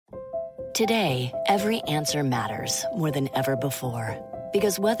Today, every answer matters more than ever before.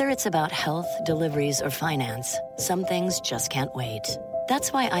 Because whether it's about health, deliveries, or finance, some things just can't wait.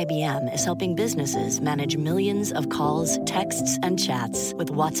 That's why IBM is helping businesses manage millions of calls, texts, and chats with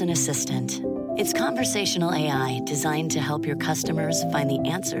Watson Assistant. It's conversational AI designed to help your customers find the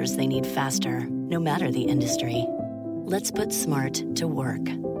answers they need faster, no matter the industry. Let's put smart to work.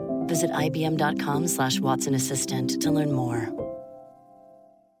 Visit IBM.com/Watson Assistant to learn more.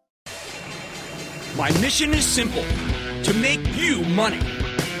 My mission is simple, to make you money.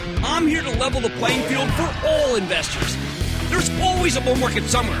 I'm here to level the playing field for all investors. There's always a bull market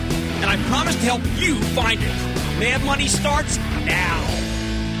somewhere, and I promise to help you find it. Mad Money starts now.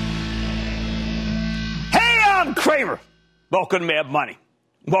 Hey, I'm Cramer. Welcome to Mad Money.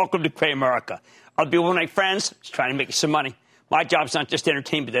 Welcome to Cramerica. I'll be one of my friends just trying to make you some money. My job's not just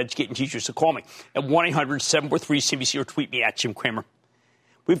entertainment, but educating teachers, so call me at 1-800-743-CBC or tweet me at Jim Cramer.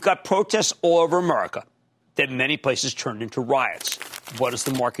 We've got protests all over America that in many places turned into riots. What does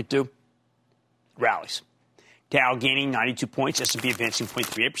the market do? Rallies. Dow gaining 92 points, S&P advancing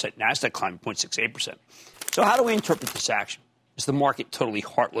 0.38%, NASDAQ climbing 0.68%. So how do we interpret this action? Is the market totally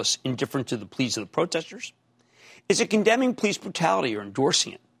heartless, indifferent to the pleas of the protesters? Is it condemning police brutality or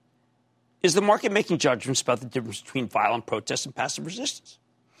endorsing it? Is the market making judgments about the difference between violent protest and passive resistance?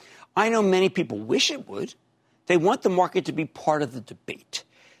 I know many people wish it would. They want the market to be part of the debate.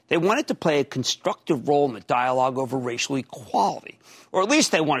 They want it to play a constructive role in the dialogue over racial equality. Or at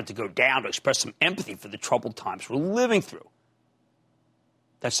least they want it to go down to express some empathy for the troubled times we're living through.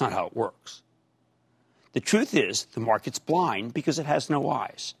 That's not how it works. The truth is, the market's blind because it has no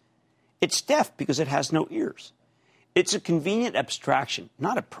eyes. It's deaf because it has no ears. It's a convenient abstraction,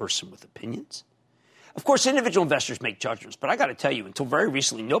 not a person with opinions. Of course, individual investors make judgments, but I got to tell you, until very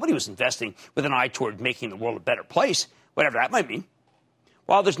recently, nobody was investing with an eye toward making the world a better place, whatever that might mean.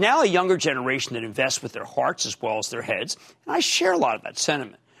 While there's now a younger generation that invests with their hearts as well as their heads, and I share a lot of that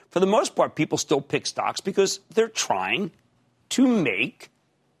sentiment, for the most part, people still pick stocks because they're trying to make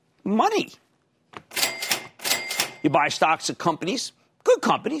money. You buy stocks of companies, good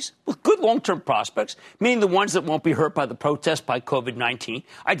companies, with good long-term prospects, meaning the ones that won't be hurt by the protest by COVID-19,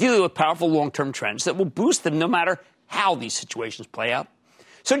 ideally with powerful long-term trends that will boost them no matter how these situations play out.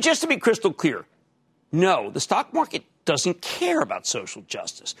 So just to be crystal clear, no, the stock market doesn't care about social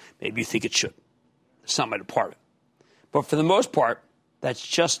justice. Maybe you think it should. Some might be part of it. But for the most part, that's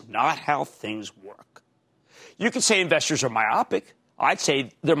just not how things work. You could say investors are myopic. I'd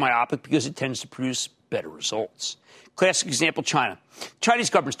say they're myopic because it tends to produce better results. Classic example, China.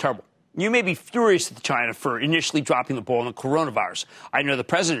 Chinese government's terrible. You may be furious at China for initially dropping the ball on the coronavirus. I know the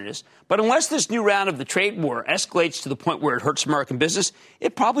president is. But unless this new round of the trade war escalates to the point where it hurts American business,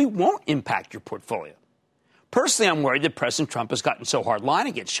 it probably won't impact your portfolio. Personally, I'm worried that President Trump has gotten so hard line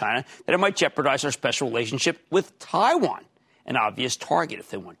against China that it might jeopardize our special relationship with Taiwan, an obvious target if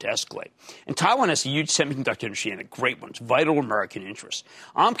they want to escalate. And Taiwan has a huge semiconductor industry and a great one. It's vital American interest.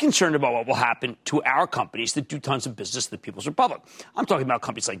 I'm concerned about what will happen to our companies that do tons of business in the People's Republic. I'm talking about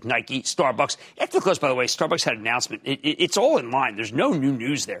companies like Nike, Starbucks. After the close, by the way, Starbucks had an announcement. It's all in line. There's no new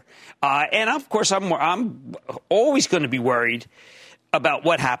news there. And, of course, I'm always going to be worried about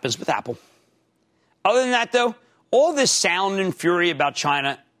what happens with Apple. Other than that, though, all this sound and fury about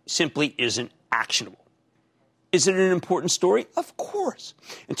China simply isn't actionable. Is it an important story? Of course.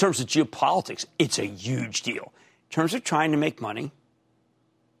 In terms of geopolitics, it's a huge deal. In terms of trying to make money,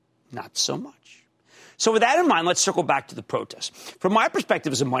 not so much. So with that in mind, let's circle back to the protests. From my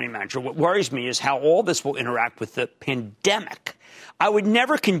perspective as a money manager, what worries me is how all this will interact with the pandemic. I would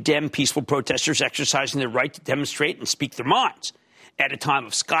never condemn peaceful protesters exercising their right to demonstrate and speak their minds. At a time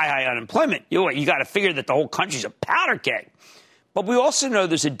of sky-high unemployment, you got to figure that the whole country's a powder keg. But we also know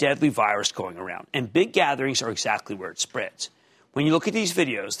there's a deadly virus going around, and big gatherings are exactly where it spreads. When you look at these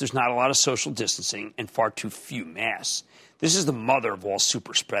videos, there's not a lot of social distancing and far too few masks. This is the mother of all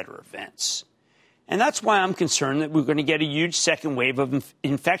super spreader events. And that's why I'm concerned that we're going to get a huge second wave of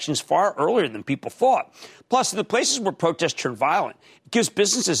infections far earlier than people thought. Plus, in the places where protests turn violent, it gives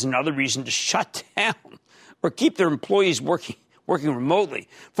businesses another reason to shut down or keep their employees working remotely.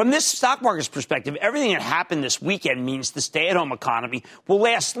 From this stock market's perspective, everything that happened this weekend means the stay-at-home economy will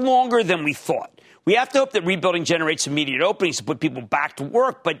last longer than we thought. We have to hope that rebuilding generates immediate openings to put people back to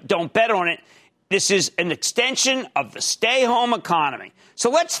work, but don't bet on it. This is an extension of the stay-home economy. So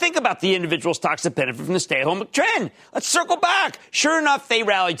let's think about the individual stocks that benefit from the stay-home trend. Let's circle back. Sure enough, they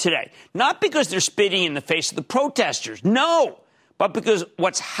rallied today. Not because they're spitting in the face of the protesters. No. But because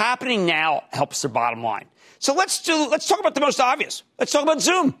what's happening now helps their bottom line. So let's talk about the most obvious. Let's talk about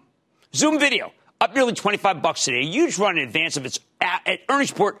Zoom. Zoom Video, up nearly $25 today. A huge run in advance of its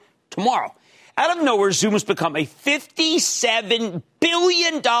earnings report tomorrow. Out of nowhere, Zoom has become a $57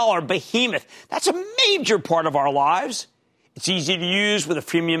 billion behemoth. That's a major part of our lives. It's easy to use with a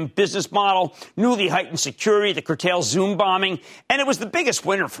freemium business model, newly heightened security that curtails Zoom bombing, and it was the biggest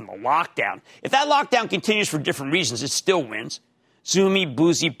winner from the lockdown. If that lockdown continues for different reasons, it still wins. Zoomy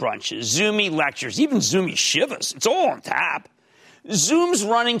boozy brunches, Zoomy lectures, even Zoomy shivas. It's all on tap. Zoom's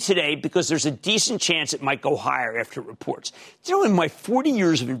running today because there's a decent chance it might go higher after it reports. You know, in my 40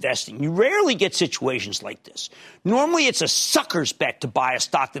 years of investing, you rarely get situations like this. Normally, it's a sucker's bet to buy a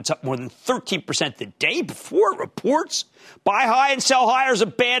stock that's up more than 13% the day before it reports. Buy high and sell higher is a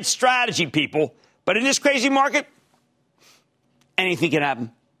bad strategy, people. But in this crazy market, anything can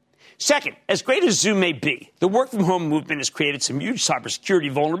happen. Second, as great as Zoom may be, the work-from-home movement has created some huge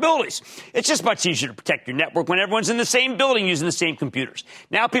cybersecurity vulnerabilities. It's just much easier to protect your network when everyone's in the same building using the same computers.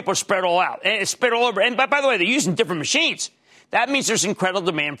 Now people are spread all out, and it's spread all over. And by the way, they're using different machines. That means there's incredible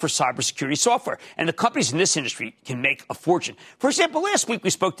demand for cybersecurity software, and the companies in this industry can make a fortune. For example, last week we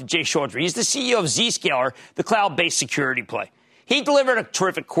spoke to Jay Chaudhry. He's the CEO of Zscaler, the cloud-based security play. He delivered a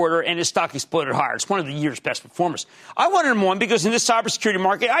terrific quarter, and his stock exploded higher. It's one of the year's best performers. I wanted him on because in this cybersecurity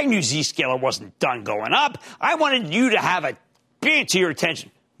market, I knew Zscaler wasn't done going up. I wanted you to have it bring it to your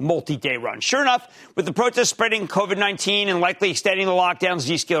attention. Multi-day run. Sure enough, with the protests spreading COVID-19 and likely extending the lockdown,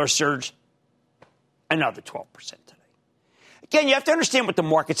 Zscaler surged another 12% today. Again, you have to understand what the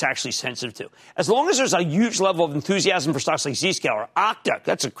market's actually sensitive to. As long as there's a huge level of enthusiasm for stocks like Zscaler, Okta,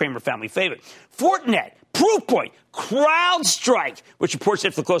 that's a Cramer family favorite, Fortinet, Proofpoint, CrowdStrike, which reports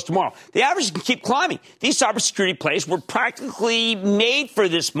it for the close tomorrow. The averages can keep climbing. These cybersecurity plays were practically made for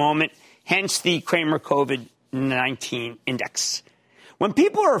this moment, hence the Cramer COVID-19 index. When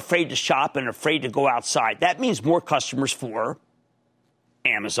people are afraid to shop and afraid to go outside, that means more customers for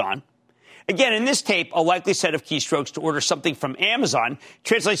Amazon. Again, in this tape, a likely set of keystrokes to order something from Amazon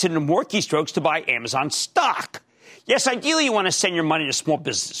translates into more keystrokes to buy Amazon stock. Yes, ideally you want to send your money to small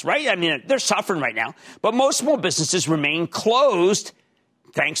businesses, right? I mean, they're suffering right now, but most small businesses remain closed,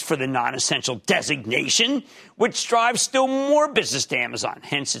 thanks for the non-essential designation, which drives still more business to Amazon.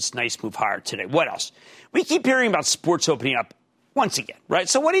 Hence, its nice move higher today. What else? We keep hearing about sports opening up once again, right?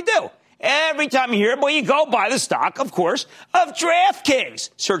 So what do? Every time you hear it, well, you go buy the stock, of course, of DraftKings.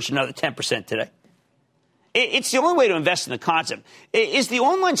 Surged another 10% today. It's the only way to invest in the concept. Is the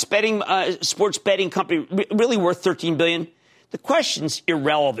online sports betting company really worth $13 billion? The question's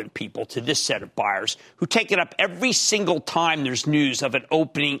irrelevant, people, to this set of buyers who take it up every single time there's news of an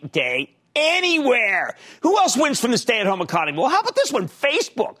opening day anywhere. Who else wins from the stay-at-home economy? Well, how about this one?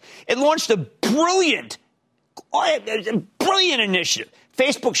 Facebook. It launched a brilliant initiative.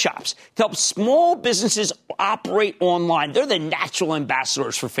 Facebook Shops to help small businesses operate online. They're the natural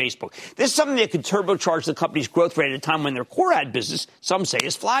ambassadors for Facebook. This is something that could turbocharge the company's growth rate at a time when their core ad business, some say,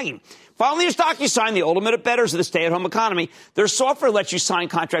 is flagging. Finally, there's DocuSign, the ultimate of bettors of the stay-at-home economy. Their software lets you sign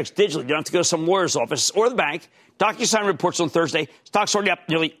contracts digitally. You don't have to go to some lawyer's office or the bank. DocuSign reports on Thursday. Stock's already up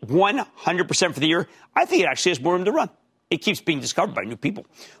nearly 100% for the year. I think it actually has more room to run. It keeps being discovered by new people.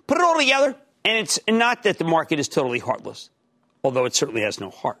 Put it all together, and it's not that the market is totally heartless, although it certainly has no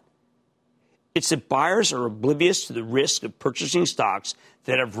heart. It's that buyers are oblivious to the risk of purchasing stocks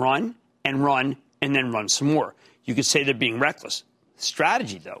that have run and then run some more. You could say they're being reckless. The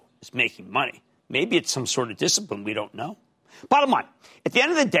strategy, though, is making money. Maybe it's some sort of discipline we don't know. Bottom line, at the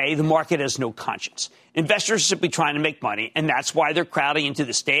end of the day, the market has no conscience. Investors are simply trying to make money, and that's why they're crowding into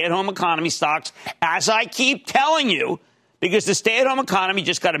the stay-at-home economy stocks, as I keep telling you, because the stay-at-home economy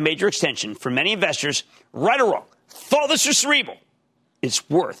just got a major extension for many investors, right or wrong. Thoughtless or cerebral, it's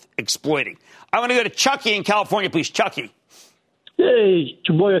worth exploiting. I want to go to Chucky in California, please. Chucky. Hey,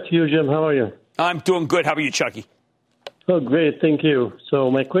 Chipotle to you, Jim. How are you? I'm doing good. How about you, Chucky? Oh, great. Thank you.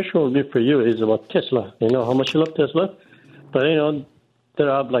 So my question will be for you is about Tesla. You know how much you love Tesla, but, they're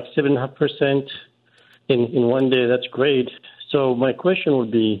up like 7.5% in one day. That's great. So my question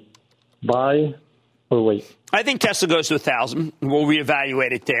would be buy or wait? I think Tesla goes to 1,000. We'll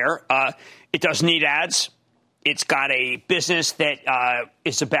reevaluate it there. It doesn't need ads. It's got a business that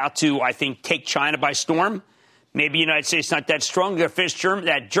is about to, I think, take China by storm. Maybe the United States not that strong.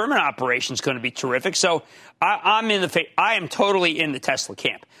 That German operation is going to be terrific. So I am totally in the Tesla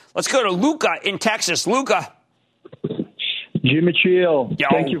camp. Let's go to Luca in Texas. Luca. Jimmy Chill,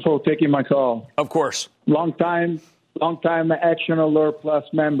 thank you for taking my call. Of course. Long time Action Alert Plus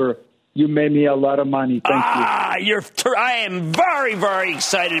member. You made me a lot of money. Thank you. I am very, very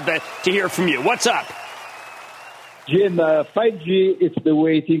excited to hear from you. What's up? Jim, 5G, it's the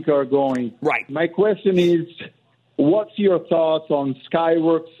way things are going. Right. My question is, what's your thoughts on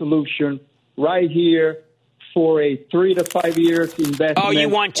Skyworks solution right here, for a 3 to 5 years investment. Oh, you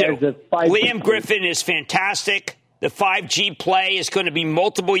want to. Liam Griffin is fantastic. The 5G play is going to be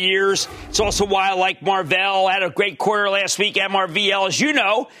multiple years. It's also why I like Marvell. Had a great quarter last week at MRVL, as you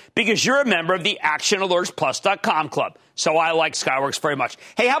know, because you're a member of the ActionAlertsPlus.com club. So I like Skyworks very much.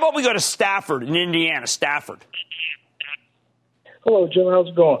 Hey, how about we go to Stafford in Indiana? Stafford. Hello, Jim. How's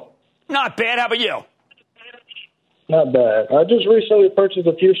it going? Not bad. How about you? Not bad. I just recently purchased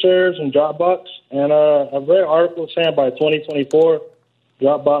a few shares in Dropbox, and I've read articles saying by 2024,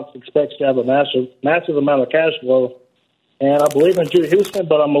 Dropbox expects to have a massive amount of cash flow. And I believe in Drew Houston,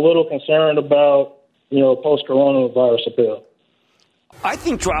 but I'm a little concerned about, post-coronavirus appeal. I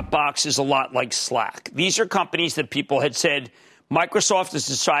think Dropbox is a lot like Slack. These are companies that people had said Microsoft has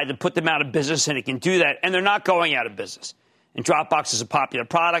decided to put them out of business, and it can do that, and they're not going out of business. And Dropbox is a popular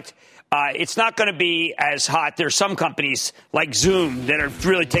product. It's not going to be as hot. There's some companies like Zoom that are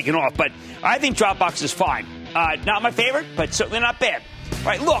really taking off, but I think Dropbox is fine. Not my favorite, but certainly not bad. All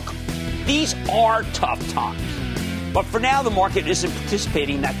right, look, these are tough times. But for now, the market isn't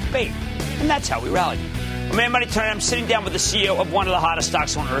participating in that debate. And that's how we rallied. On Mad Money tonight, I'm sitting down with the CEO of one of the hottest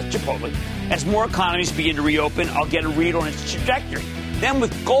stocks on earth, Chipotle. As more economies begin to reopen, I'll get a read on its trajectory. Then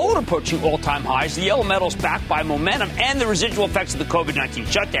with gold approaching all-time highs, the yellow metal's backed by momentum and the residual effects of the COVID-19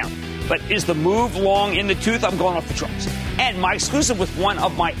 shutdown. But is the move long in the tooth? I'm going off the charts. And my exclusive with one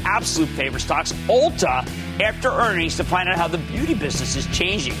of my absolute favorite stocks, Ulta, after earnings to find out how the beauty business is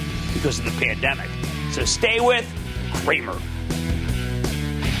changing because of the pandemic. So stay with Cramer.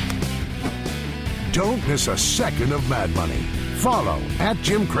 Don't miss a second of Mad Money. Follow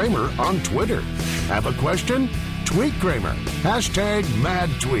 @Jim Cramer on Twitter. Have a question? Tweet Cramer.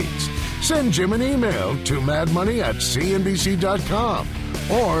 #MadTweets. Send Jim an email to madmoney@cnbc.com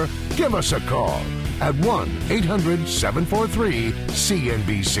or give us a call at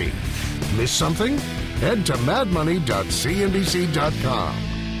 1-800-743-CNBC. Miss something? Head to madmoney.cnbc.com.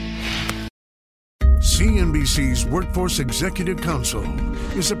 CNBC's Workforce Executive Council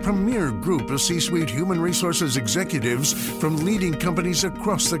is a premier group of C-suite human resources executives from leading companies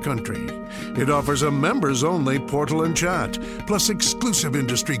across the country. It offers a members-only portal and chat, plus exclusive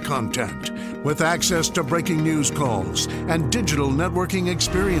industry content, with access to breaking news calls and digital networking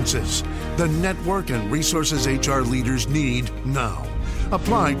experiences. The network and resources HR leaders need now.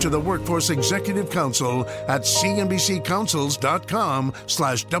 Apply to the Workforce Executive Council at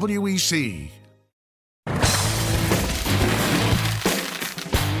cnbccouncils.com/WEC.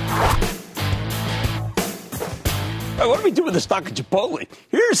 What do we do with the stock of Chipotle?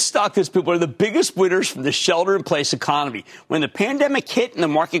 Here's a stock that's been one of the biggest winners from the shelter-in-place economy. When the pandemic hit and the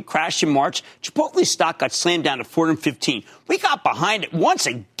market crashed in March, Chipotle's stock got slammed down to 415. We got behind it once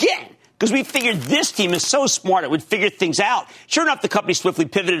again because we figured this team is so smart it would figure things out. Sure enough, the company swiftly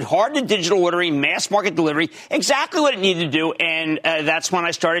pivoted hard to digital ordering, mass market delivery, exactly what it needed to do, and that's when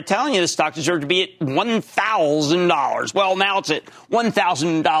I started telling you the stock deserved to be at $1,000. Well, now it's at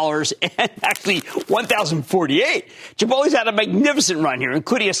 $1,000 and actually $1,048. Chipotle's had a magnificent run here,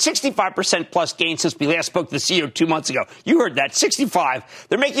 including a 65% plus gain since we last spoke to the CEO 2 months ago. You heard that, 65.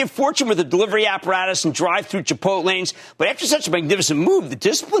 They're making a fortune with the delivery apparatus and drive-through Chipotle lanes, but after such a magnificent move, the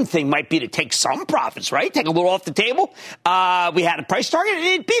discipline thing might be to take some profits, right? Take a little off the table. We had a price target and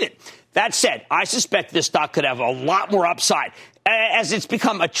it beat it. That said, I suspect this stock could have a lot more upside as it's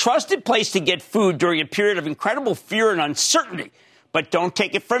become a trusted place to get food during a period of incredible fear and uncertainty. But don't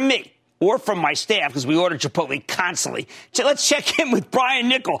take it from me or from my staff because we order Chipotle constantly. So let's check in with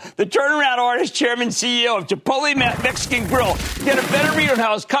Brian Niccol, the turnaround artist, chairman, CEO of Chipotle Mexican Grill. Get a better read on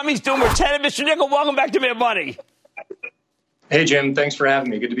how his company's doing. We're 10. Mr. Niccol, welcome back to Mad Money. Hey, Jim. Thanks for having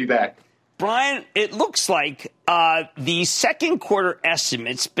me. Good to be back. Brian, it looks like the second quarter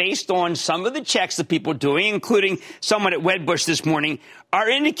estimates, based on some of the checks that people are doing, including someone at Wedbush this morning, are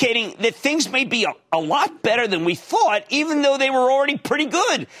indicating that things may be a lot better than we thought, even though they were already pretty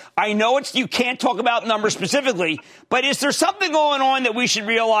good. I know you can't talk about numbers specifically, but is there something going on that we should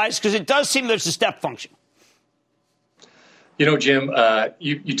realize? Because it does seem there's a step function. You know, Jim,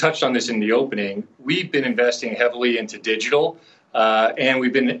 you touched on this in the opening. We've been investing heavily into digital, and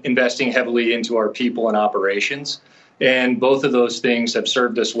we've been investing heavily into our people and operations. And both of those things have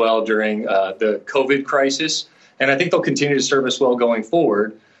served us well during the COVID crisis. And I think they'll continue to serve us well going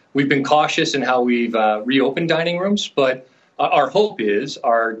forward. We've been cautious in how we've reopened dining rooms, but our hope is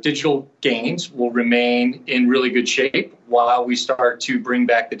our digital gains will remain in really good shape while we start to bring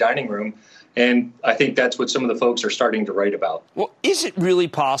back the dining room. And I think that's what some of the folks are starting to write about. Well, is it really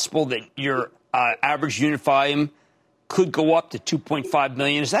possible that your average unit volume could go up to 2.5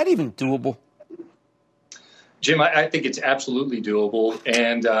 million? Is that even doable? Jim, I think it's absolutely doable.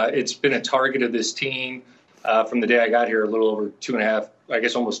 And it's been a target of this team from the day I got here a little over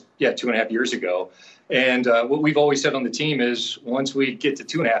 2.5 years ago. And what we've always said on the team is once we get to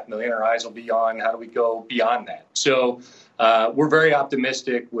 2.5 million, our eyes will be on how do we go beyond that. So we're very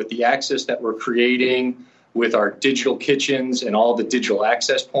optimistic with the access that we're creating with our digital kitchens and all the digital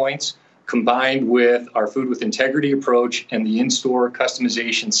access points, combined with our food with integrity approach and the in-store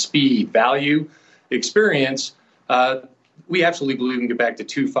customization, speed, value, experience. We absolutely believe we can get back to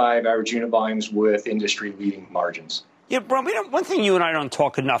 2.5 average unit volumes with industry-leading margins. Yeah, Brian, one thing you and I don't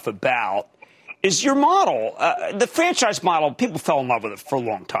talk enough about is your model. The franchise model, people fell in love with it for a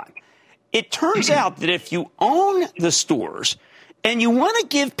long time. It turns out that if you own the stores and you want to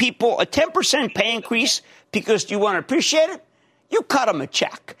give people a 10% pay increase because you want to appreciate it, you cut them a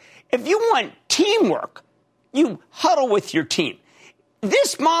check. If you want teamwork, you huddle with your team.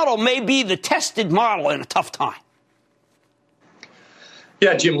 This model may be the tested model in a tough time.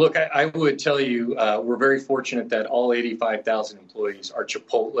 Yeah, Jim, look, I would tell you we're very fortunate that all 85,000 employees are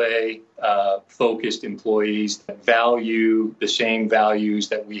Chipotle-focused employees that value the same values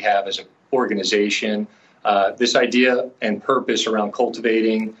that we have as an organization. This idea and purpose around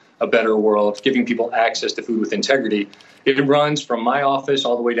cultivating a better world, giving people access to food with integrity, it runs from my office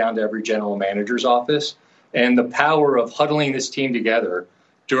all the way down to every general manager's office. And the power of huddling this team together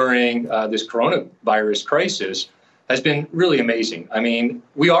during this coronavirus crisis has been really amazing. I mean,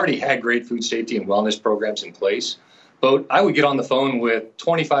 we already had great food safety and wellness programs in place, but I would get on the phone with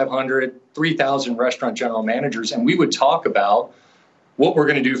 2,500, 3,000 restaurant general managers, and we would talk about what we're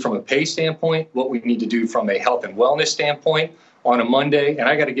going to do from a pay standpoint, what we need to do from a health and wellness standpoint on a Monday. And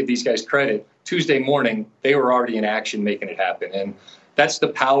I got to give these guys credit. Tuesday morning, they were already in action making it happen. And that's the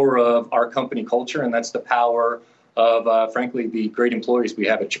power of our company culture, and that's the power of, frankly, the great employees we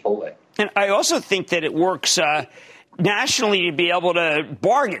have at Chipotle. And I also think that it works nationally to be able to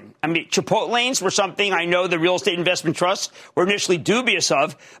bargain. I mean, Chipotlanes were something I know the real estate investment trusts were initially dubious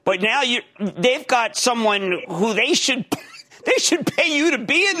of, but now they've got someone who they should pay you to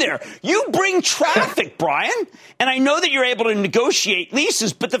be in there. You bring traffic, Brian, and I know that you're able to negotiate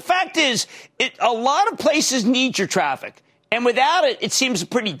leases, but the fact is, a lot of places need your traffic, and without it, it seems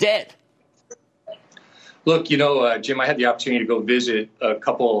pretty dead. Look, Jim, I had the opportunity to go visit a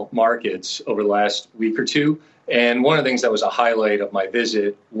couple markets over the last week or two. And one of the things that was a highlight of my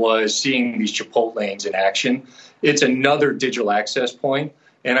visit was seeing these Chipotlanes in action. It's another digital access point.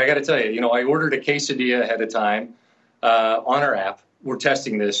 And I got to tell you, I ordered a quesadilla ahead of time on our app. We're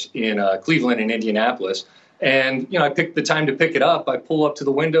testing this in Cleveland and Indianapolis. And, I picked the time to pick it up. I pull up to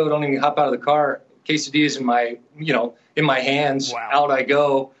the window, don't even hop out of the car. Quesadillas in my hands. Wow. Out I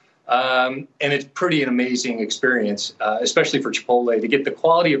go. And it's pretty an amazing experience, especially for Chipotle, to get the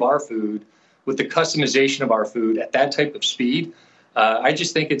quality of our food with the customization of our food at that type of speed. I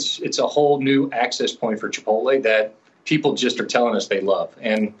just think it's a whole new access point for Chipotle that people just are telling us they love.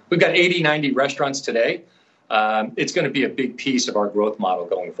 And we've got 80, 90 restaurants today. It's going to be a big piece of our growth model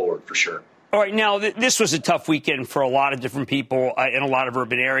going forward for sure. All right. Now, this was a tough weekend for a lot of different people in a lot of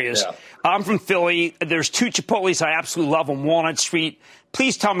urban areas. Yeah. I'm from Philly. There's two Chipotles I absolutely love on Walnut Street.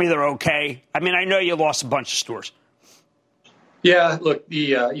 Please tell me they're okay. I mean, I know you lost a bunch of stores. Yeah, look,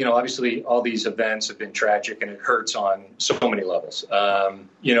 obviously all these events have been tragic and it hurts on so many levels.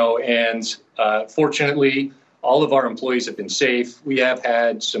 Fortunately, all of our employees have been safe. We have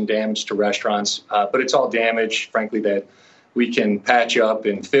had some damage to restaurants, but it's all damage, frankly, that we can patch up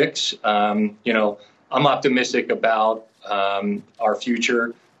and fix. I'm optimistic about our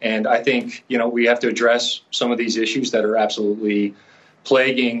future. And I think, we have to address some of these issues that are absolutely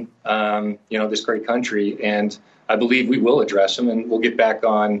plaguing, this great country. And I believe we will address them, and we'll get back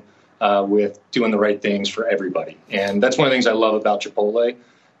on with doing the right things for everybody. And that's one of the things I love about Chipotle.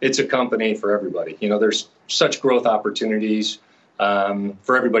 It's a company for everybody. There's such growth opportunities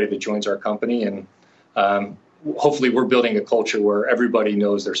for everybody that joins our company. And hopefully we're building a culture where everybody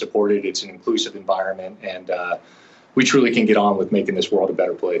knows they're supported. It's an inclusive environment, and we truly can get on with making this world a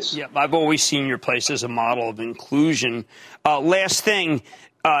better place. Yeah, I've always seen your place as a model of inclusion. Last thing,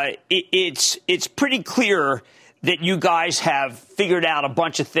 it's pretty clear that you guys have figured out a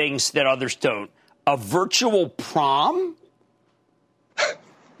bunch of things that others don't. A virtual prom?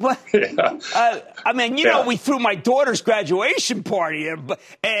 What? Yeah. We threw my daughter's graduation party at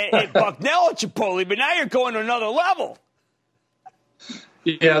Bucknell at Chipotle, but now you're going to another level.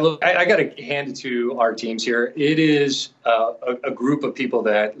 Yeah, look, I got to hand it to our teams here. It is a group of people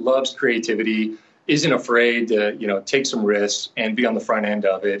that loves creativity, isn't afraid to, take some risks and be on the front end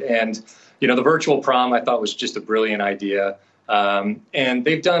of it. And the virtual prom I thought was just a brilliant idea. And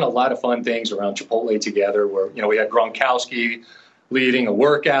they've done a lot of fun things around Chipotle together where, we had Gronkowski leading a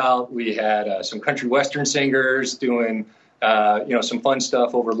workout. We had some country western singers doing, some fun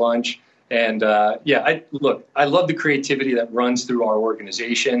stuff over lunch. And I love the creativity that runs through our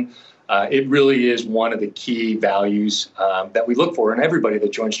organization. It really is one of the key values that we look for in everybody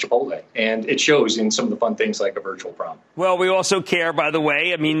that joins Chipotle. And it shows in some of the fun things like a virtual prom. Well, we also care, by the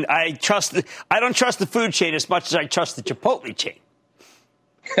way. I mean, I don't trust the food chain as much as I trust the Chipotle chain.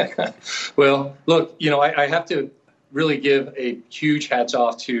 Well, look, I have to really give a huge hats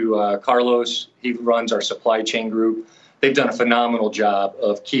off to Carlos. He runs our supply chain group. They've done a phenomenal job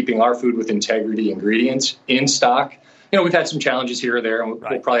of keeping our food with integrity ingredients in stock. We've had some challenges here or there, and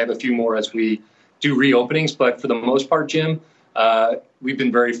we'll probably have a few more as we do reopenings. But for the most part, Jim, we've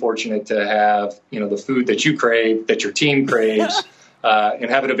been very fortunate to have, the food that you crave, that your team craves, and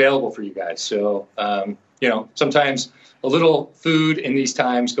have it available for you guys. So, sometimes a little food in these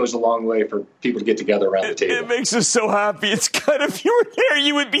times goes a long way for people to get together around the table. It makes us so happy. It's kind of, if you were there,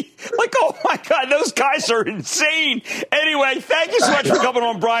 you would be like, oh, my God, those guys are insane. Anyway, thank you so much for coming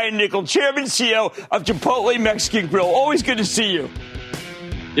on, Brian Niccol, Chairman, CEO of Chipotle Mexican Grill. Always good to see you.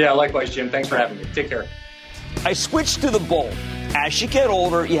 Yeah, likewise, Jim. Thanks for having me. Take care. I switched to the bowl. As you get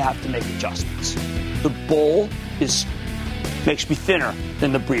older, you have to make adjustments. The bowl makes me thinner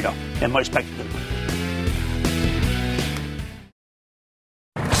than the burrito, and my respect to them.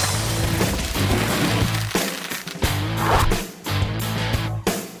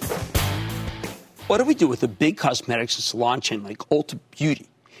 What do we do with a big cosmetics and salon chain like Ulta Beauty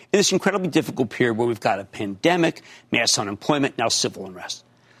in this incredibly difficult period where we've got a pandemic, mass unemployment, now civil unrest?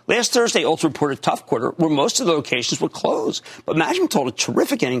 Last Thursday, Ulta reported a tough quarter where most of the locations were closed. But management told a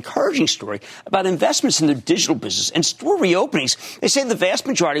terrific and encouraging story about investments in their digital business and store reopenings. They say the vast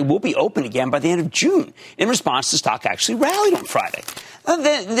majority will be open again by the end of June. In response, the stock actually rallied on Friday.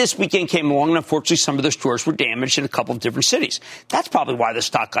 Then this weekend came along, and unfortunately, some of their stores were damaged in a couple of different cities. That's probably why the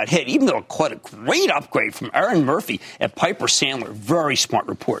stock got hit, even though it caught a great upgrade from Aaron Murphy at Piper Sandler. Very smart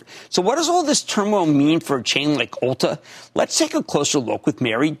report. So what does all this turmoil mean for a chain like Ulta? Let's take a closer look with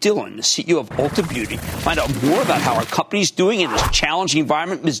Mary Dillon, the CEO of Ulta Beauty, find out more about how our company's doing in this challenging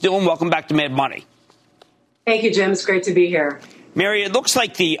environment. Ms. Dillon, welcome back to Mad Money. Thank you, Jim. It's great to be here. Mary, it looks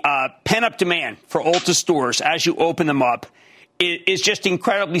like the pent-up demand for Ulta stores as you open them up is just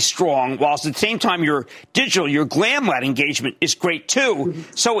incredibly strong, whilst at the same time your digital, your GlamLab engagement is great too. Mm-hmm.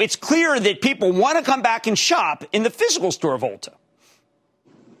 So it's clear that people want to come back and shop in the physical store of Ulta.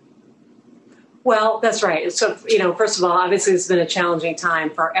 Well, that's right. So, first of all, obviously it's been a challenging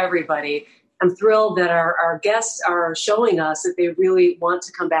time for everybody. I'm thrilled that our guests are showing us that they really want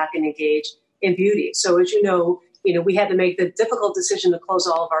to come back and engage in beauty. So as you know, we had to make the difficult decision to close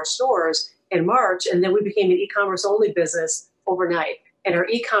all of our stores in March, and then we became an e-commerce only business overnight. And our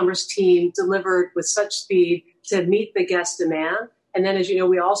e-commerce team delivered with such speed to meet the guest demand. And then, as you know,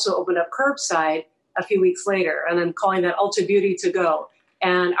 we also opened up curbside a few weeks later, and I'm calling that Ulta Beauty to Go.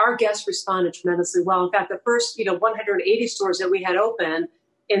 And our guests responded tremendously well. In fact, the first, 180 stores that we had open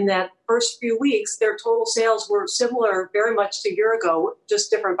in that first few weeks, their total sales were similar very much to a year ago, just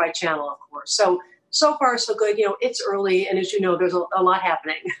different by channel, of course. So far, so good. It's early. And as you know, there's a lot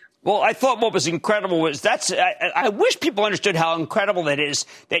happening. Well, I thought what was incredible was I wish people understood how incredible that is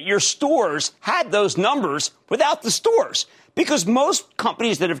that your stores had those numbers without the stores, because most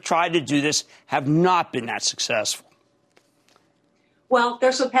companies that have tried to do this have not been that successful. Well,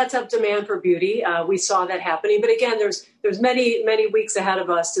 there's some pent-up demand for beauty. We saw that happening. But again, there's many, many weeks ahead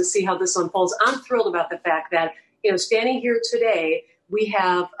of us to see how this unfolds. I'm thrilled about the fact that, standing here today, we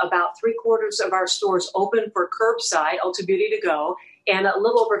have about 3/4 of our stores open for curbside, Ulta Beauty to Go, and a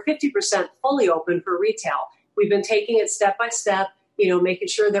little over 50% fully open for retail. We've been taking it step by step, making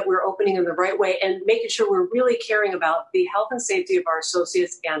sure that we're opening in the right way and making sure we're really caring about the health and safety of our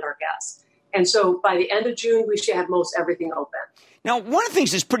associates and our guests. And so by the end of June, we should have most everything open. Now, one of the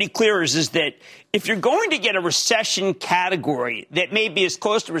things that's pretty clear is that if you're going to get a recession category that may be as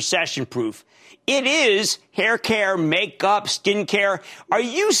close to recession-proof, it is hair care, makeup, skincare. Are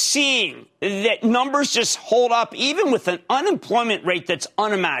you seeing that numbers just hold up even with an unemployment rate that's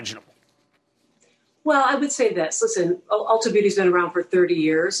unimaginable? Well, I would say this. Listen, Ulta Beauty's been around for 30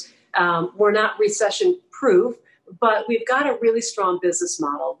 years. We're not recession-proof, but we've got a really strong business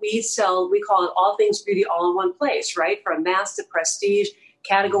model. We call it all things beauty all in one place, right? From mass to prestige,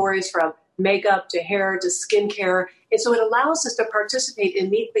 categories from makeup to hair to skincare. And so it allows us to participate and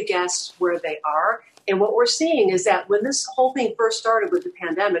meet the guests where they are. And what we're seeing is that when this whole thing first started with the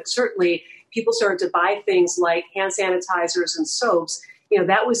pandemic, certainly people started to buy things like hand sanitizers and soaps.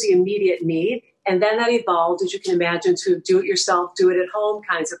 That was the immediate need. And then that evolved, as you can imagine, to do it yourself, do it at home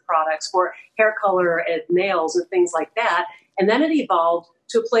kinds of products for hair color and nails and things like that. And then it evolved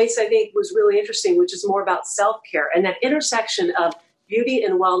to a place I think was really interesting, which is more about self-care. And that intersection of beauty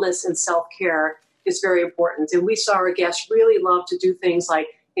and wellness and self-care is very important. And we saw our guests really love to do things like,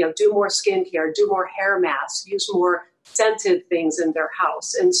 do more skincare, do more hair masks, use more scented things in their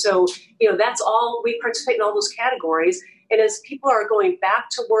house. And so, that's all, we participate in all those categories. And as people are going back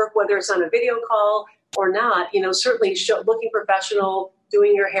to work, whether it's on a video call or not, certainly looking professional,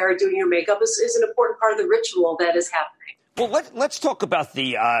 doing your hair, doing your makeup is an important part of the ritual that is happening. Well, let's talk about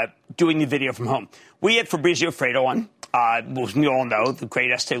the doing the video from home. We had Fabrizio Fredo on, as we all know, the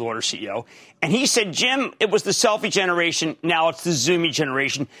great Estee Lauder CEO. And he said, Jim, it was the selfie generation. Now it's the Zoomy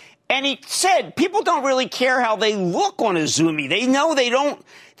generation. And he said people don't really care how they look on a Zoomy. They know they don't.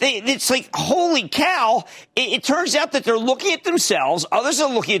 It's like, holy cow. It turns out that they're looking at themselves. Others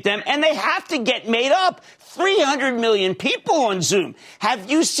are looking at them. And they have to get made up. 300 million people on Zoom.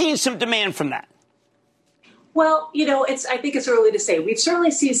 Have you seen some demand from that? Well, I think it's early to say. We've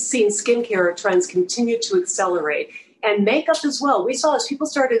certainly seen skincare trends continue to accelerate. And makeup as well. We saw as people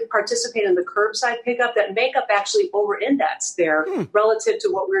started to participate in the curbside pickup that makeup actually over-indexed there relative to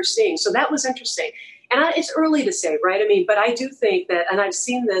what we were seeing. So that was interesting. And it's early to say, right? But I do think that, and I've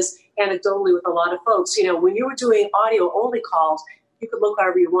seen this anecdotally with a lot of folks, when you were doing audio-only calls, you could look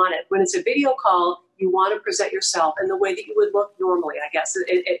however you wanted. When it's a video call, you want to present yourself in the way that you would look normally, I guess,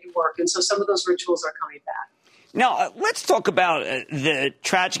 at work. And so some of those rituals are coming back. Now, let's talk about the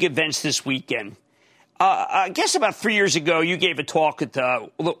tragic events this weekend. I guess about 3 years ago, you gave a talk at the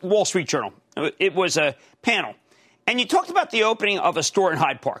Wall Street Journal. It was a panel. And you talked about the opening of a store in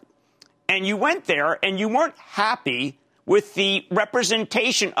Hyde Park. And you went there, and you weren't happy with the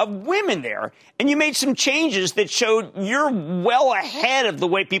representation of women there. And you made some changes that showed you're well ahead of the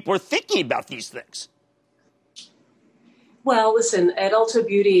way people are thinking about these things. Well, listen, at Ulta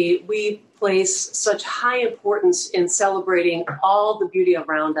Beauty, we place such high importance in celebrating all the beauty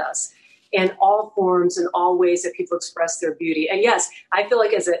around us in all forms and all ways that people express their beauty. And yes, I feel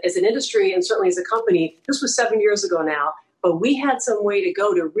like as an industry and certainly as a company, this was 7 years ago now, but we had some way to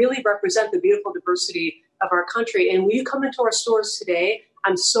go to really represent the beautiful diversity of our country. And when you come into our stores today,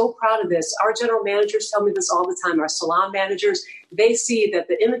 I'm so proud of this. Our general managers tell me this all the time. Our salon managers, they see that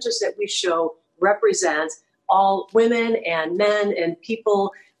the images that we show represent all women and men and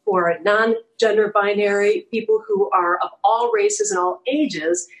people who are non-gender binary, people who are of all races and all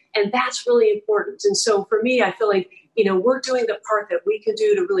ages. And that's really important. And so for me, I feel like, we're doing the part that we can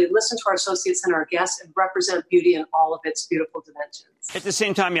do to really listen to our associates and our guests and represent beauty in all of its beautiful dimensions. At the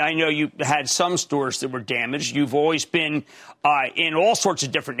same time, I know you had some stores that were damaged. You've always been in all sorts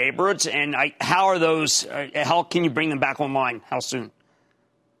of different neighborhoods. And how are those? How can you bring them back online? How soon?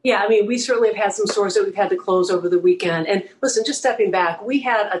 Yeah, we certainly have had some stores that we've had to close over the weekend. And listen, just stepping back, we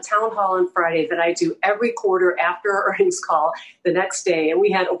had a town hall on Friday that I do every quarter after our earnings call the next day. And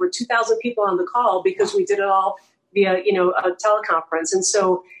we had over 2,000 people on the call because we did it all via, a teleconference.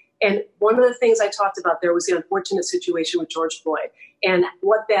 And one of the things I talked about there was the unfortunate situation with George Floyd. And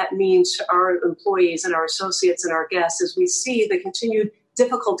what that means to our employees and our associates and our guests as we see the continued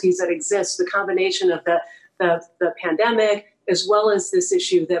difficulties that exist, the combination of the pandemic, as well as this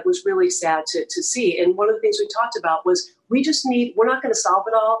issue that was really sad to see. And one of the things we talked about was we're not going to solve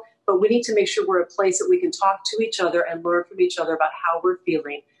it all, but we need to make sure we're a place that we can talk to each other and learn from each other about how we're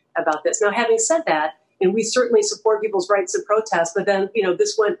feeling about this. Now, having said that, and we certainly support people's rights to protest, but then,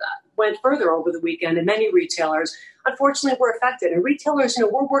 this went further over the weekend, and many retailers, unfortunately, were affected. And retailers,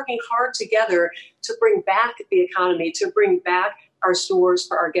 we're working hard together to bring back the economy, to bring back our stores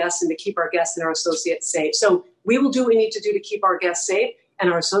for our guests and to keep our guests and our associates safe. So we will do what we need to do to keep our guests safe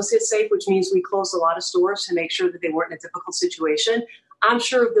and our associates safe, which means we closed a lot of stores to make sure that they weren't in a difficult situation. I'm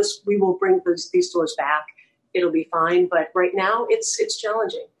sure we will bring these stores back. It'll be fine. But right now, it's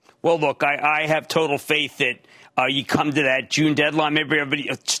challenging. Well, look, I have total faith that you come to that June deadline, maybe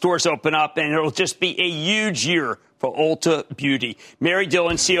stores open up, and it'll just be a huge year for Ulta Beauty. Mary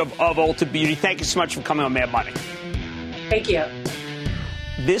Dillon, CEO of Ulta Beauty, thank you so much for coming on Mad Money. Thank you.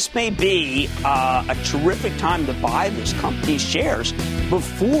 This may be a terrific time to buy this company's shares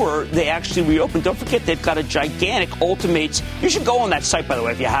before they actually reopen. Don't forget, they've got a gigantic Ultimates. You should go on that site, by the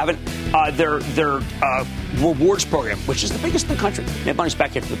way, if you haven't. Their rewards program, which is the biggest in the country. Mad Money's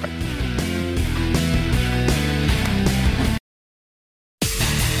back after the break.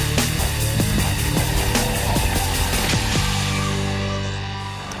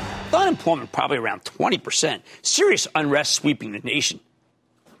 Unemployment probably around 20%. Serious unrest sweeping the nation.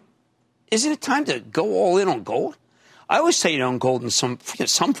 Isn't it time to go all in on gold? I always say own gold in some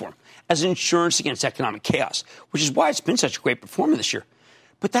form as insurance against economic chaos, which is why it's been such a great performer this year.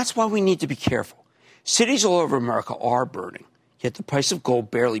 But that's why we need to be careful. Cities all over America are burning, yet the price of gold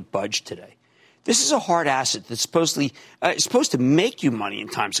barely budged today. This is a hard asset that's supposed to make you money in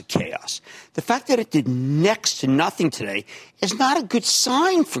times of chaos. The fact that it did next to nothing today is not a good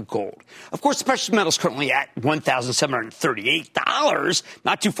sign for gold. Of course, the precious metal is currently at $1,738,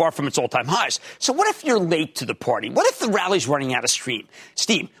 not too far from its all-time highs. So what if you're late to the party? What if the rally's running out of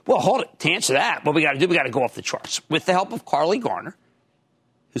steam? Well, hold it. To answer that, what we got to do, we got to go off the charts. With the help of Carly Garner,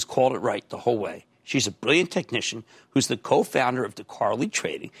 who's called it right the whole way. She's a brilliant technician who's the co-founder of DeCarly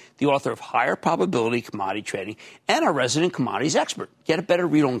Trading, the author of Higher Probability Commodity Trading, and our resident commodities expert. Get a better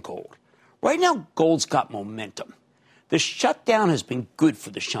read on gold. Right now, gold's got momentum. The shutdown has been good for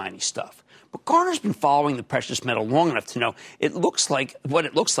the shiny stuff. But Garner's been following the precious metal long enough to know it looks like when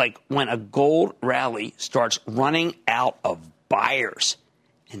a gold rally starts running out of buyers.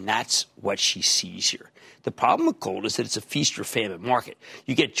 And that's what she sees here. The problem with gold is that it's a feast or famine market.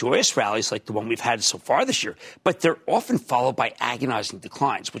 You get joyous rallies like the one we've had so far this year, but they're often followed by agonizing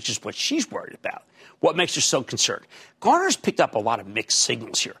declines, which is what she's worried about. What makes her so concerned? Garner's picked up a lot of mixed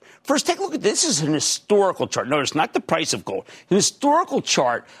signals here. First, take a look at this. This is an historical chart. Notice not the price of gold. An historical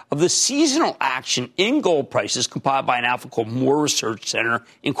chart of the seasonal action in gold prices compiled by an outfit called Moore Research Center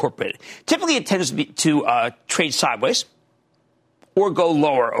Incorporated. Typically, it tends to trade sideways or go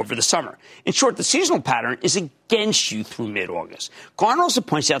lower over the summer. In short, the seasonal pattern is against you through mid-August. Garner also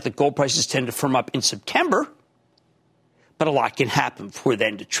points out that gold prices tend to firm up in September, but a lot can happen before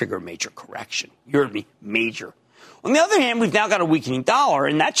then to trigger a major correction. You heard me, major. On the other hand, we've now got a weakening dollar,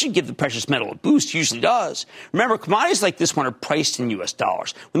 and that should give the precious metal a boost, usually does. Remember, commodities like this one are priced in U.S.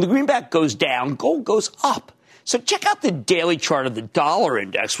 dollars. When the greenback goes down, gold goes up. So check out the daily chart of the dollar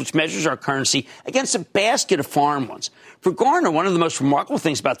index, which measures our currency against a basket of foreign ones. For Garner, one of the most remarkable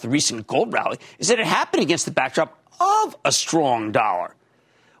things about the recent gold rally is that it happened against the backdrop of a strong dollar.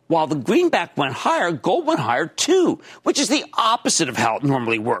 While the greenback went higher, gold went higher too, which is the opposite of how it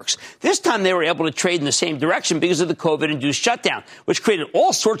normally works. This time they were able to trade in the same direction because of the COVID-induced shutdown, which created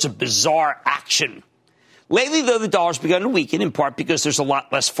all sorts of bizarre action. Lately, though, the dollar's begun to weaken, in part because there's a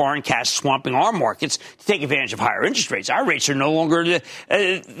lot less foreign cash swamping our markets to take advantage of higher interest rates. Our rates are no longer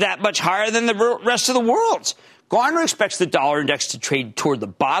that much higher than the rest of the world's. Garner expects the dollar index to trade toward the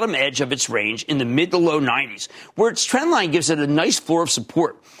bottom edge of its range in the mid to low 90s, where its trend line gives it a nice floor of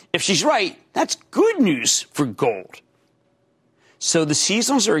support. If she's right, that's good news for gold. So the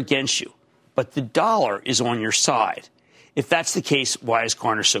seasonals are against you, but the dollar is on your side. If that's the case, why is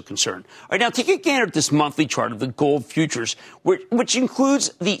Garner so concerned? All right, now take a gander at this monthly chart of the gold futures, which includes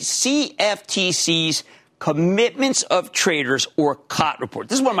the CFTC's Commitments of Traders, or COT report.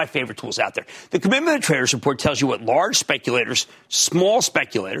 This is one of my favorite tools out there. The Commitment of Traders report tells you what large speculators, small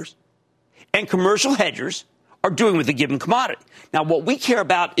speculators, and commercial hedgers are doing with a given commodity. Now, what we care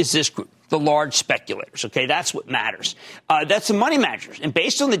about is this group, the large speculators, okay? That's what matters. That's the money managers. And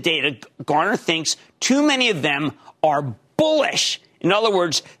based on the data, Garner thinks too many of them are bullish. In other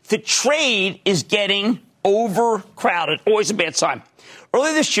words, the trade is getting overcrowded. Always a bad sign.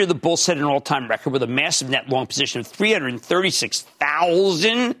 Earlier this year, the bulls set an all-time record with a massive net long position of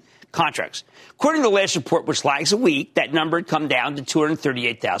 336,000 contracts. According to the last report, which lags a week, that number had come down to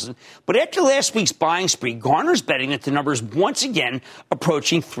 238,000. But after last week's buying spree, Garner's betting that the number is once again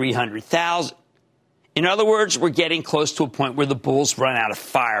approaching 300,000. In other words, we're getting close to a point where the bulls run out of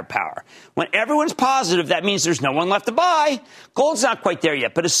firepower. When everyone's positive, that means there's no one left to buy. Gold's not quite there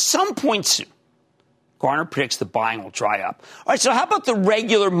yet, but at some point soon, Garner predicts the buying will dry up. All right, so how about the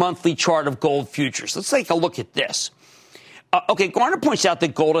regular monthly chart of gold futures? Let's take a look at this. Garner points out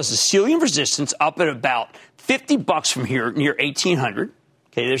that gold has a ceiling of resistance up at about $50 from here, near 1,800.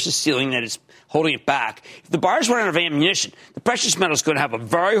 Okay, there's a ceiling that is holding it back. If the buyers run out of ammunition, the precious metal is going to have a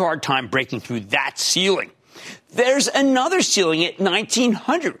very hard time breaking through that ceiling. There's another ceiling at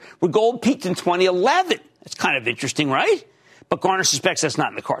 1,900, where gold peaked in 2011. That's kind of interesting, right? But Garner suspects that's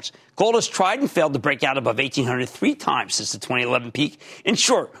not in the cards. Gold has tried and failed to break out above 1,800 3 times since the 2011 peak. In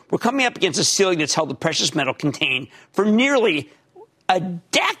short, we're coming up against a ceiling that's held the precious metal contained for nearly a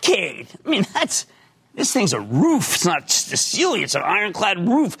decade. I mean, this thing's a roof. It's not just a ceiling. It's an ironclad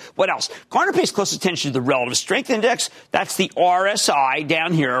roof. What else? Garner pays close attention to the relative strength index. That's the RSI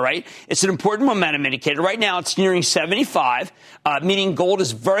down here, right? It's an important momentum indicator. Right now, it's nearing 75, meaning gold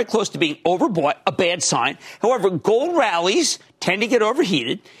is very close to being overbought, a bad sign. However, gold rallies tend to get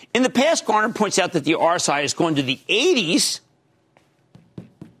overheated. In the past, Garner points out that the RSI has gone to the 80s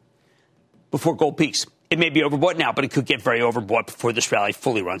before gold peaks. It may be overbought now, but it could get very overbought before this rally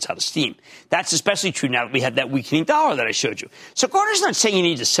fully runs out of steam. That's especially true now that we have that weakening dollar that I showed you. So Garner's not saying you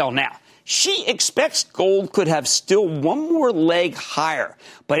need to sell now. She expects gold could have still one more leg higher.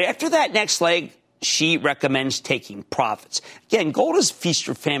 But after that next leg, she recommends taking profits. Again, gold is a feast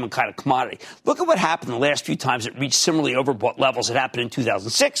or famine kind of commodity. Look at what happened the last few times it reached similarly overbought levels. It happened in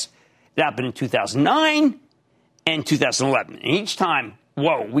 2006, it happened in 2009, and 2011. And each time,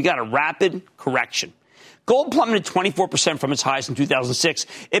 whoa, we got a rapid correction. Gold plummeted 24% from its highs in 2006.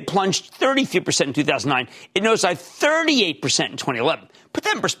 It plunged 33% in 2009. It nosedived 38% in 2011. Put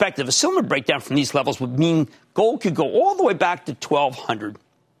that in perspective, a similar breakdown from these levels would mean gold could go all the way back to 1,200.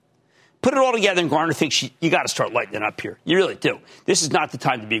 Put it all together, and Garner thinks you got to start lightening up here. You really do. This is not the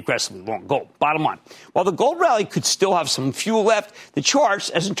time to be aggressively long gold. Bottom line, while the gold rally could still have some fuel left, the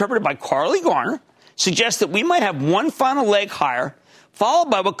charts, as interpreted by Carly Garner, suggest that we might have one final leg higher, followed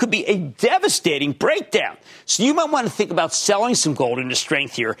by what could be a devastating breakdown. So you might want to think about selling some gold into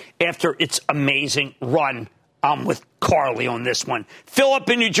strength here after its amazing run. I'm with Carly on this one. Philip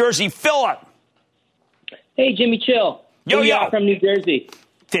in New Jersey. Philip. Hey, Jimmy Chill. Yo. From New Jersey.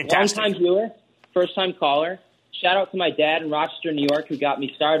 Fantastic. Long-time viewer, first-time caller. Shout out to my dad in Rochester, New York, who got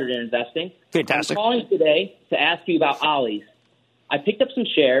me started in investing. Fantastic. I'm calling today to ask you about Ollie's. I picked up some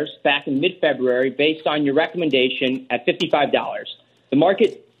shares back in mid-February based on your recommendation at $55. The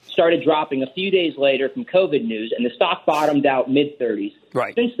market started dropping a few days later from COVID news, and the stock bottomed out mid-30s.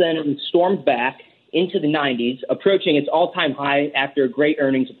 Right. Since then, it stormed back into the 90s, approaching its all-time high after a great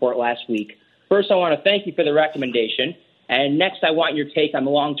earnings report last week. First, I want to thank you for the recommendation. And next, I want your take on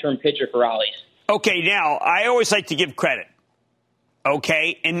the long-term picture for Ollie's. Okay, now, I always like to give credit.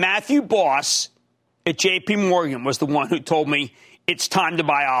 Okay, and Matthew Boss at J.P. Morgan was the one who told me it's time to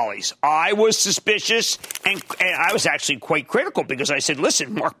buy Ollie's. I was suspicious, and I was actually quite critical because I said,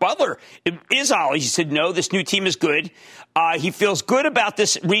 listen, Mark Butler is Ollie's. He said, no, this new team is good. He feels good about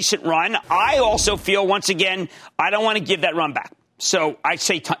this recent run. I also feel, once again, I don't want to give that run back. So I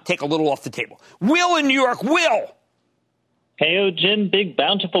say take a little off the table. Will in New York. Will. Heyo, Jim, big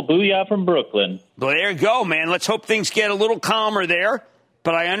bountiful booyah from Brooklyn. Well, there you go, man. Let's hope things get a little calmer there.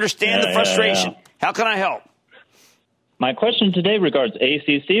 But I understand the frustration. How can I help? My question today regards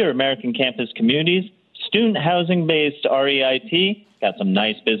ACC, or American Campus Communities, student housing-based REIT. Got some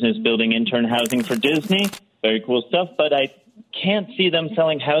nice business-building intern housing for Disney. Very cool stuff, but I can't see them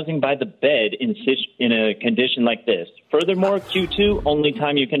selling housing by the bed in a condition like this. Furthermore, Q2, only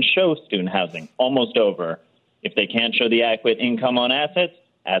time you can show student housing. Almost over. If they can't show the adequate income on assets,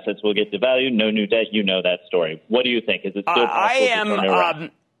 assets will get devalued. No new debt. You know that story. What do you think? Is it still possible to turn it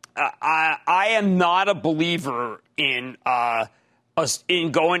around? I am not a believer in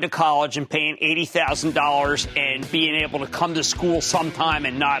going to college and paying $80,000 and being able to come to school sometime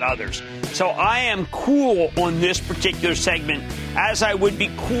and not others. So I am cool on this particular segment, as I would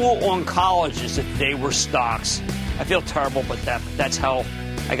be cool on colleges if they were stocks. I feel terrible, but that's how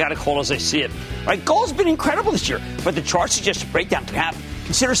I got to call it as I see it. Right, gold's been incredible this year, but the chart suggests a breakdown can happen.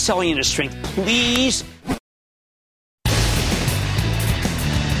 Consider selling into strength, please.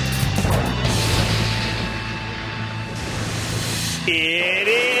 It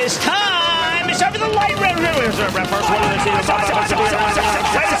is time. It's time for the light round.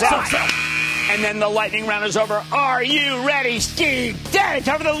 And then the lightning round is over. Are you ready, Steve? Time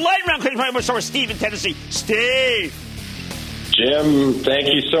for the light round. Let's start with Steve in Tennessee. Steve. Jim, thank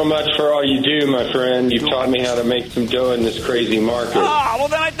you so much for all you do, my friend. You've taught me how to make some dough in this crazy market. Well,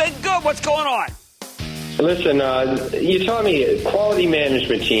 then I think good. What's going on? Listen, you taught me quality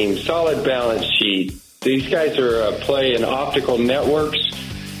management team, solid balance sheet. These guys are playing optical networks.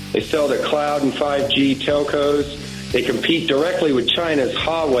 They sell to cloud and 5G telcos. They compete directly with China's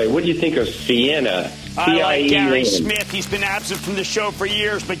Huawei. What do you think of Sienna? I like Gary Smith. He's been absent from the show for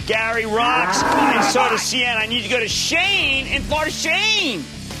years, but Gary rocks, and so does Sienna. I need to go to Shane in Florida. Shane!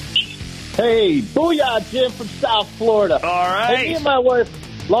 Hey, booyah, Jim from South Florida. All right. Hey, me and my wife,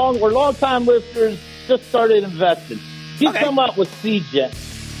 we're long-time listeners, just started investing. You come up with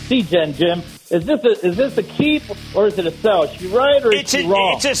CGen, Jim. Is this a keep or is it a sell? Is she right or is she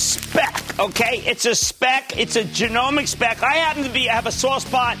wrong? It's a spec, okay? It's a spec. It's a genomic spec. I happen to have a soft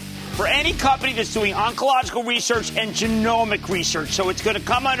spot for any company that's doing oncological research and genomic research. So it's going to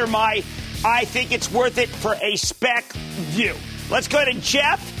come under I think it's worth it for a spec view. Let's go to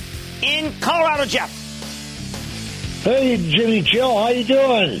Jeff in Colorado. Jeff. Hey, Jimmy Chill. How you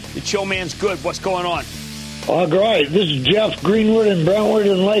doing? The Chill Man's good. What's going on? Oh, great. This is Jeff Greenwood in Brentwood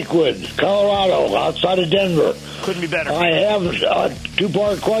and Lakewood, Colorado, outside of Denver. Couldn't be better. I have a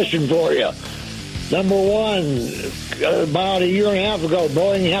two-part question for you. Number one, about a year and a half ago,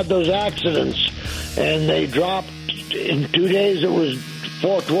 Boeing had those accidents, and they dropped in 2 days. It was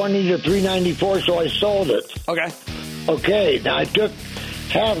 $420 to $394, so I sold it. Okay. Okay. Now, I took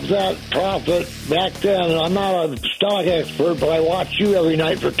half that profit back then. I'm not a stock expert, but I watch you every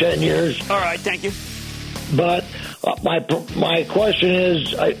night for 10 years. All right, thank you. But my question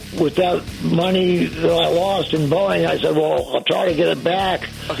is, with that money that I lost in Boeing, I said, well, I'll try to get it back.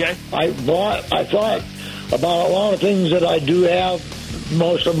 Okay. I thought about a lot of things that I do have,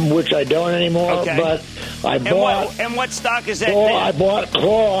 most of them which I don't anymore. Okay. But I bought. And what stock is that? I bought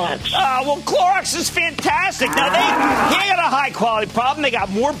Clorox. Well, Clorox is fantastic. Now, they got a high-quality problem. They got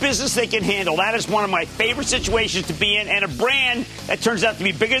more business they can handle. That is one of my favorite situations to be in, and a brand that turns out to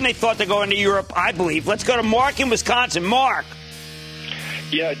be bigger than they thought. They're going to Europe, I believe. Let's go to Mark in Wisconsin. Mark.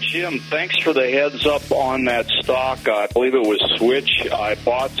 Yeah, Jim, thanks for the heads up on that stock. I believe it was Switch. I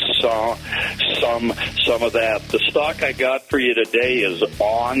bought some of that. The stock I got for you today is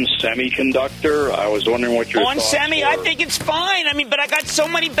On Semiconductor. I was wondering what your thoughts Semi, were. I think it's fine. I mean, but I got so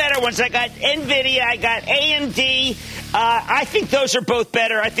many better ones. I got NVIDIA, I got AMD. I think those are both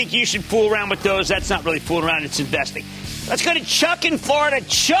better. I think you should fool around with those. That's not really fooling around. It's investing. Let's go to Chuck in Florida.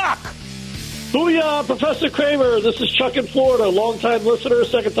 Chuck. Booyah, Professor Cramer. This is Chuck in Florida, long-time listener,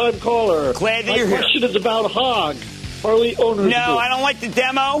 second-time caller. Glad that you're here. My question is about Hog, Harley Owners Group. No, I don't like the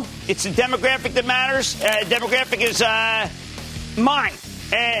demo. It's the demographic that matters. Demographic is mine,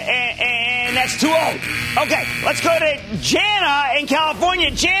 and that's too old. Okay, let's go to Jana in California.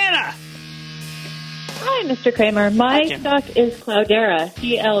 Jana. Hi, Mr. Cramer. My stock is Cloudera,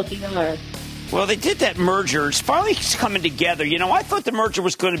 CLDR. Well, they did that merger. It's finally coming together. You know, I thought the merger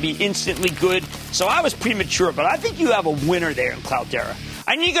was going to be instantly good, so I was premature. But I think you have a winner there in Cloudera.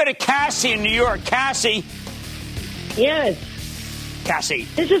 I need to go to Cassie in New York. Cassie. Yes. Cassie.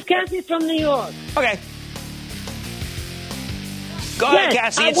 This is Cassie from New York. Okay. Go ahead,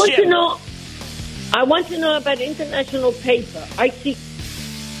 Cassie. I want to know about international paper. I see.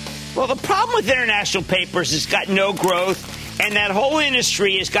 Well, the problem with international papers is it's got no growth. And that whole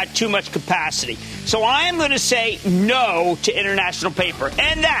industry has got too much capacity. So I am going to say no to international paper.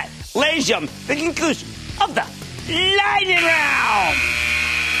 And that, ladies and gentlemen, the conclusion of the Lightning Round.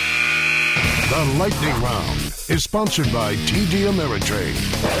 The Lightning Round is sponsored by TD Ameritrade.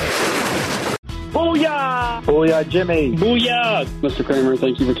 Booyah! Booyah, Jimmy. Booyah! Mr. Cramer,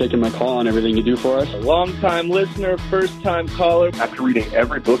 thank you for taking my call and everything you do for us. A long-time listener, first-time caller. After reading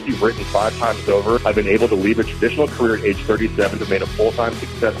every book you've written 5 times over, I've been able to leave a traditional career at age 37 to make a full-time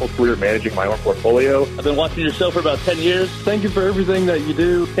successful career managing my own portfolio. I've been watching your show for about 10 years. Thank you for everything that you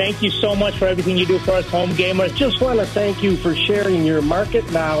do. Thank you so much for everything you do for us home gamers. Just want to thank you for sharing your market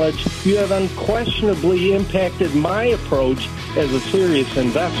knowledge. You have unquestionably impacted my approach as a serious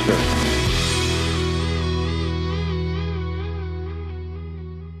investor.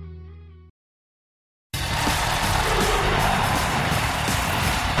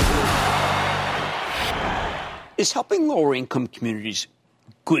 Is helping lower-income communities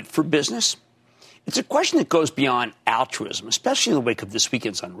good for business? It's a question that goes beyond altruism, especially in the wake of this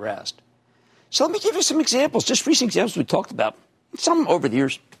weekend's unrest. So let me give you some examples, just recent examples we talked about, some over the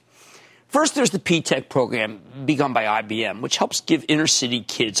years. First, there's the P-Tech program begun by IBM, which helps give inner-city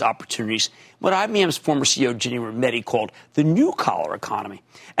kids opportunities, what IBM's former CEO Ginny Rometty called the new-collar economy.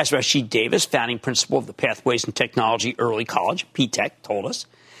 As Rashid Davis, founding principal of the Pathways in Technology Early College, P-Tech, told us,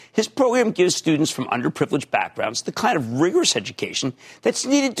 his program gives students from underprivileged backgrounds the kind of rigorous education that's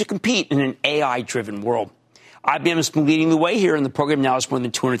needed to compete in an AI-driven world. IBM has been leading the way here, and the program now has more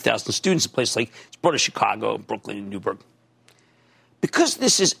than 200,000 students in places like it's brought to Chicago, Brooklyn, and Newburgh. Because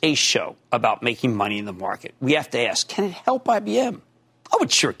this is a show about making money in the market, we have to ask, can it help IBM? Oh,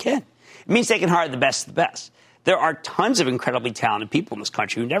 it sure can. It means they can hire the best of the best. There are tons of incredibly talented people in this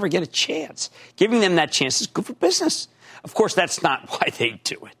country who never get a chance. Giving them that chance is good for business. Of course, that's not why they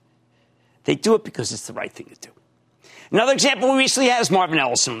do it. They do it because it's the right thing to do. Another example we recently had is Marvin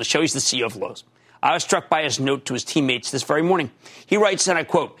Ellison on the show. He's the CEO of Lowe's. I was struck by his note to his teammates this very morning. He writes, and I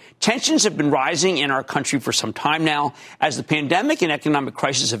quote, tensions have been rising in our country for some time now. As the pandemic and economic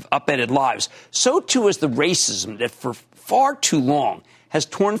crisis have upended lives, so too has the racism that for far too long has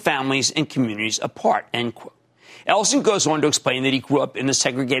torn families and communities apart, end quote. Ellison goes on to explain that he grew up in the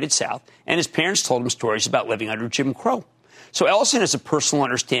segregated South, and his parents told him stories about living under Jim Crow. So Ellison has a personal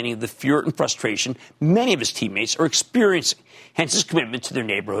understanding of the fear and frustration many of his teammates are experiencing, hence his commitment to their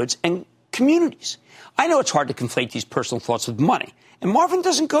neighborhoods and communities. I know it's hard to conflate these personal thoughts with money, and Marvin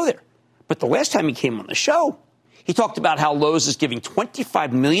doesn't go there. But the last time he came on the show, he talked about how Lowe's is giving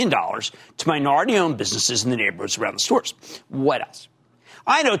 $25 million to minority-owned businesses in the neighborhoods around the stores. What else?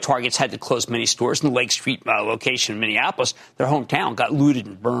 I know Target's had to close many stores, and the Lake Street location in Minneapolis, their hometown, got looted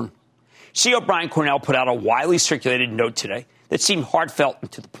and burned. CEO Brian Cornell put out a widely circulated note today that seemed heartfelt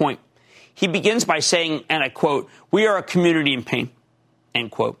and to the point. He begins by saying, and I quote, "We are a community in pain.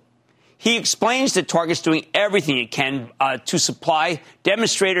 end quote. He explains that Target's doing everything it can to supply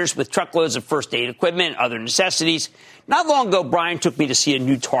demonstrators with truckloads of first aid equipment and other necessities. Not long ago, Brian took me to see a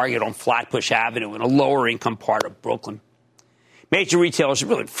new Target on Flatbush Avenue in a lower-income part of Brooklyn. Major retailers have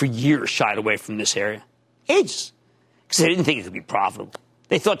really, for years, shied away from this area. Ages. Because they didn't think it could be profitable.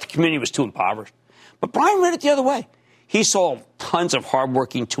 They thought the community was too impoverished. But Brian read it the other way. He saw tons of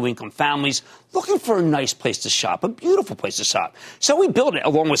hardworking two-income families looking for a nice place to shop, a beautiful place to shop. So we built it,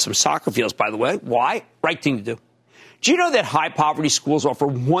 along with some soccer fields, by the way. Why? Right thing to do. Do you know that high-poverty schools offer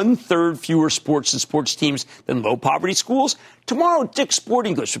one-third fewer sports and sports teams than low-poverty schools? Tomorrow, Dick's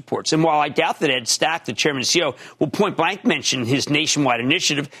Sporting Goods reports. And while I doubt that Ed Stack, the chairman and CEO, will point-blank mention his nationwide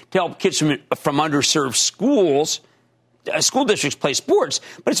initiative to help kids from underserved schools, school districts play sports,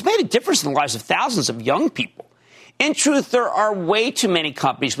 but it's made a difference in the lives of thousands of young people. In truth, there are way too many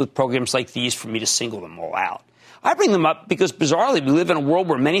companies with programs like these for me to single them all out. I bring them up because, bizarrely, we live in a world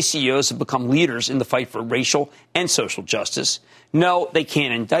where many CEOs have become leaders in the fight for racial and social justice. No, they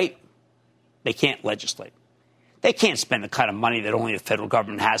can't indict. They can't legislate. They can't spend the kind of money that only the federal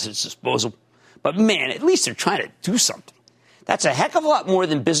government has at its disposal. But, man, at least they're trying to do something. That's a heck of a lot more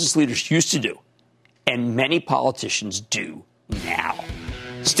than business leaders used to do. And many politicians do now.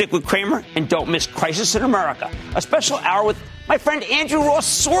 Stick with Cramer and don't miss Crisis in America, a special hour with my friend Andrew Ross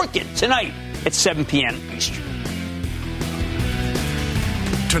Sorkin tonight at 7 p.m. Eastern.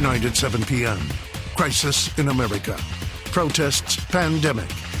 Tonight at 7 p.m., Crisis in America. Protests, pandemic,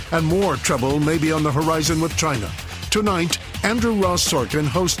 and more trouble may be on the horizon with China. Tonight, Andrew Ross Sorkin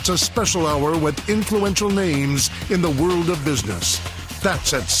hosts a special hour with influential names in the world of business.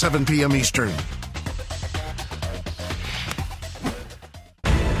 That's at 7 p.m. Eastern.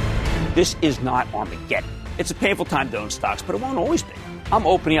 This is not Armageddon. It's a painful time to own stocks, but it won't always be. I'm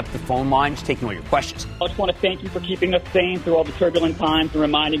opening up the phone lines, taking all your questions. I just want to thank you for keeping us sane through all the turbulent times and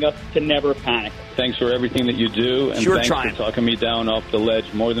reminding us to never panic. Thanks for everything that you do, and thanks for talking me down off the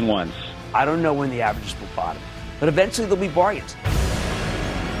ledge more than once. I don't know when the averages will bottom, but eventually there'll be bargains.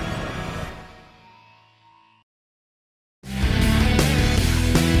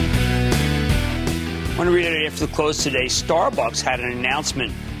 I want to reiterate after the close today, Starbucks had an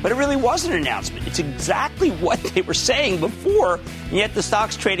announcement, but it really wasn't an announcement. It's exactly what they were saying before, and yet the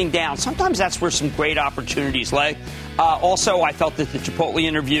stock's trading down. Sometimes that's where some great opportunities lay. Also, I felt that the Chipotle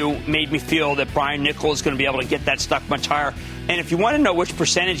interview made me feel that Brian Niccol is going to be able to get that stock much higher. And if you want to know which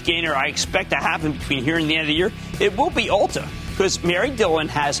percentage gainer I expect to happen between here and the end of the year, it will be Ulta, because Mary Dillon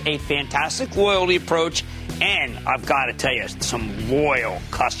has a fantastic loyalty approach, and I've got to tell you, some loyal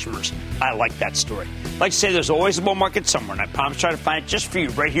customers. I like that story. Like I say, there's always a bull market somewhere, and I promise to try to find it just for you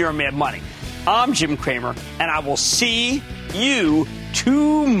right here on Mad Money. I'm Jim Cramer, and I will see you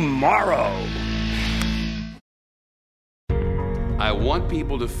tomorrow. I want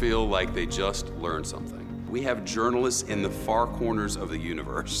people to feel like they just learned something. We have journalists in the far corners of the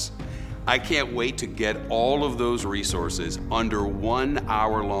universe. I can't wait to get all of those resources under 1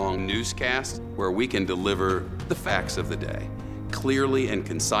 hour-long newscast where we can deliver the facts of the day, clearly and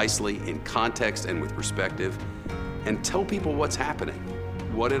concisely, in context and with perspective, and tell people what's happening,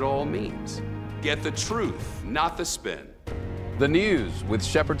 what it all means. Get the truth, not the spin. The News with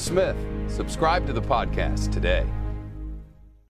Shepard Smith. Subscribe to the podcast today.